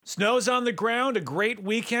Snow's on the ground, a great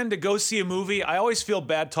weekend to go see a movie. I always feel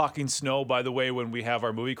bad talking snow, by the way, when we have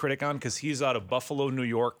our movie critic on, because he's out of Buffalo, New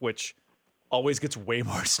York, which always gets way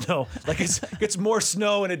more snow. Like it gets more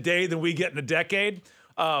snow in a day than we get in a decade.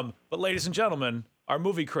 But ladies and gentlemen, our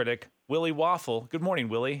movie critic, Willie Waffle. Good morning,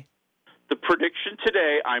 Willie. The prediction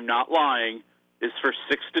today, I'm not lying, is for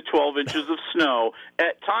 6 to 12 inches of snow.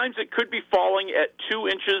 At times it could be falling at 2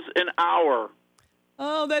 inches an hour.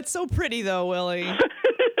 Oh, that's so pretty, though, Willie.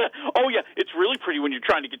 Oh, yeah, it's really pretty when you're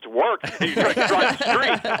trying to get to work and you're trying to drive the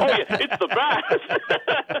street. Oh, yeah, it's the best.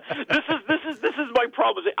 This is my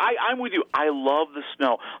problem. I'm with you. I love the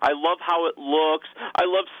snow. I love how it looks. I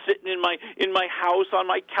love sitting in my house on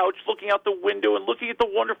my couch looking out the window and looking at the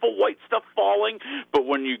wonderful white stuff falling. But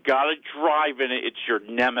when you got to drive in it, it's your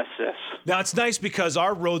nemesis. Now, it's nice because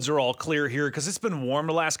our roads are all clear here because it's been warm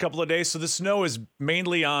the last couple of days, so the snow is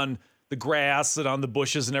mainly on the grass and on the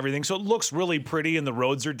bushes and everything, so it looks really pretty and the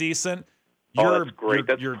roads are decent. That's great.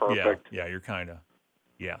 That's perfect. Yeah, you're kind of,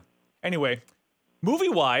 Anyway,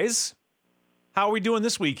 movie-wise, how are we doing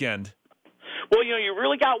this weekend? Well, you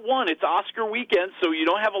really got one. It's Oscar weekend, so you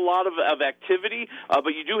don't have a lot of activity, but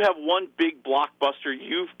you do have one big blockbuster.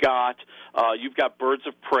 You've got Birds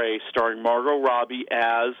of Prey, starring Margot Robbie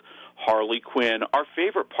as Harley Quinn, our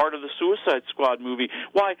favorite part of the Suicide Squad movie.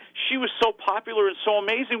 Why, she was so popular and so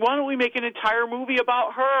amazing. Why don't we make an entire movie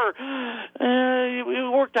about her?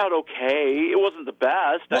 It worked out okay. It wasn't the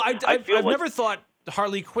best. Well, I've never thought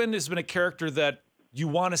Harley Quinn has been a character that you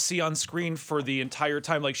want to see on screen for the entire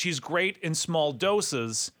time. Like, she's great in small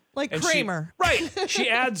doses. Like Kramer. Right. She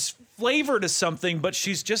adds flavor to something, but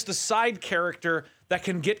she's just a side character that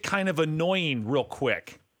can get kind of annoying real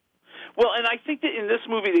quick. Well, and I think that in this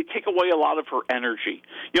movie they take away a lot of her energy.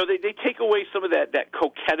 They take away some of that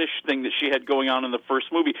coquettish thing that she had going on in the first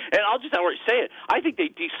movie. And I'll just outright say it. I think they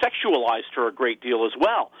desexualized her a great deal as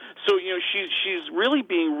well. So, she's really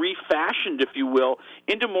being refashioned, if you will,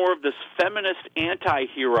 into more of this feminist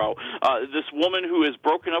anti-hero. This woman who has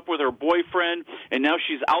broken up with her boyfriend, and now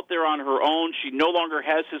she's out there on her own. She no longer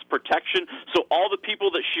has his protection. So all the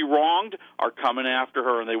people that she wronged are coming after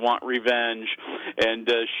her, and they want revenge.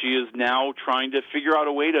 And she is now trying to figure out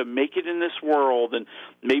a way to make it in this world, and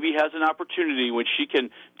maybe has an opportunity when she can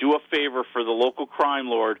do a favor for the local crime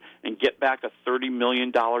lord and get back a $30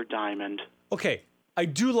 million diamond. Okay, I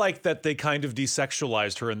do like that they kind of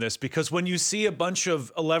desexualized her in this, because when you see a bunch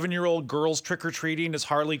of 11-year-old girls trick-or-treating as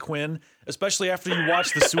Harley Quinn, especially after you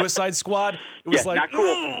watch The Suicide Squad, it was not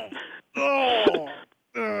cool.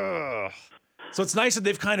 So it's nice that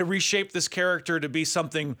they've kind of reshaped this character to be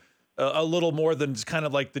something a little more than just kind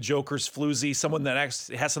of like the Joker's floozy, someone that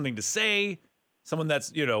actually has something to say, someone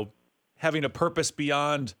that's, having a purpose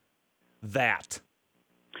beyond that.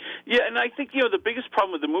 Yeah, and I think, the biggest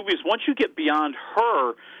problem with the movie is once you get beyond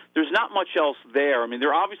her, there's not much else there. I mean,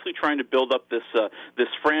 they're obviously trying to build up this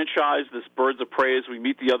franchise, this Birds of Prey, as we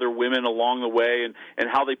meet the other women along the way, and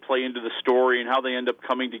how they play into the story and how they end up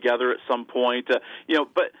coming together at some point.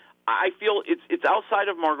 But I feel it's outside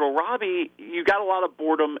of Margot Robbie. You got a lot of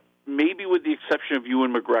boredom, maybe with the exception of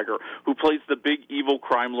Ewan McGregor, who plays the big evil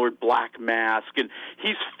crime lord Black Mask, and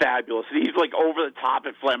he's fabulous. He's like over the top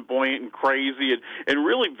and flamboyant and crazy and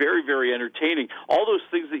really very, very entertaining. All those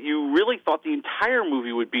things that you really thought the entire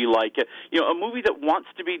movie would be like. A movie that wants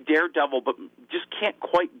to be Daredevil but just can't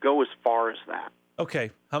quite go as far as that.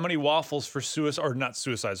 Okay, how many waffles for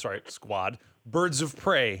Squad, Birds of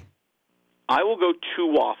Prey? I will go 2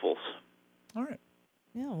 waffles. All right.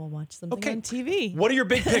 Yeah, we'll watch something on TV. What are your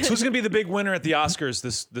big picks? Who's going to be the big winner at the Oscars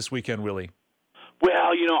this weekend, Willie?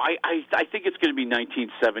 Well, I think it's going to be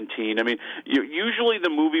 1917. I mean, usually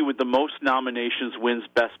the movie with the most nominations wins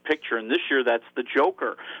Best Picture, and this year that's The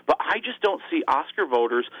Joker. But I just don't see Oscar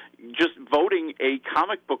voters just voting a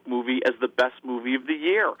comic book movie as the best movie of the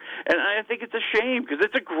year. And I think it's a shame because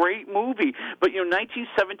it's a great movie. But,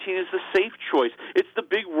 1917 is the safe choice. It's the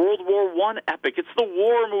big World War I epic. It's the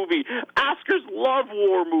war movie. Oscars love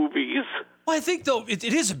war movies. Well, I think, though, it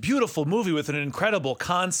is a beautiful movie with an incredible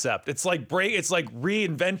concept. It's like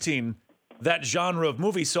reinventing that genre of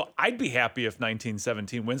movie. So I'd be happy if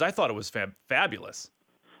 1917 wins. I thought it was fabulous.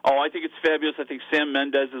 Oh, I think it's fabulous. I think Sam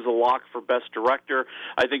Mendes is a lock for Best Director.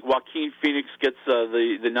 I think Joaquin Phoenix gets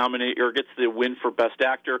gets the win for Best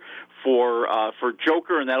Actor for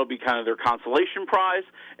Joker, and that'll be kind of their consolation prize.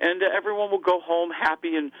 And everyone will go home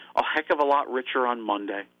happy and a heck of a lot richer on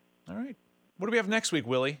Monday. All right. What do we have next week,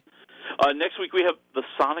 Willie? Next week we have the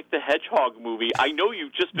Sonic the Hedgehog movie. I know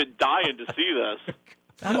you've just been dying to see this.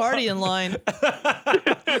 I'm already in line.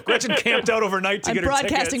 Gretchen camped out overnight to I'm get her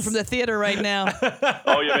broadcasting tickets. from the theater right now.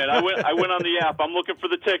 Oh yeah, man. I went on the app. I'm looking for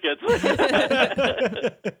the tickets.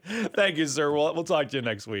 Thank you, sir. We'll talk to you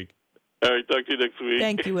next week. All right, talk to you next week.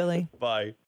 Thank you, Willie. Bye.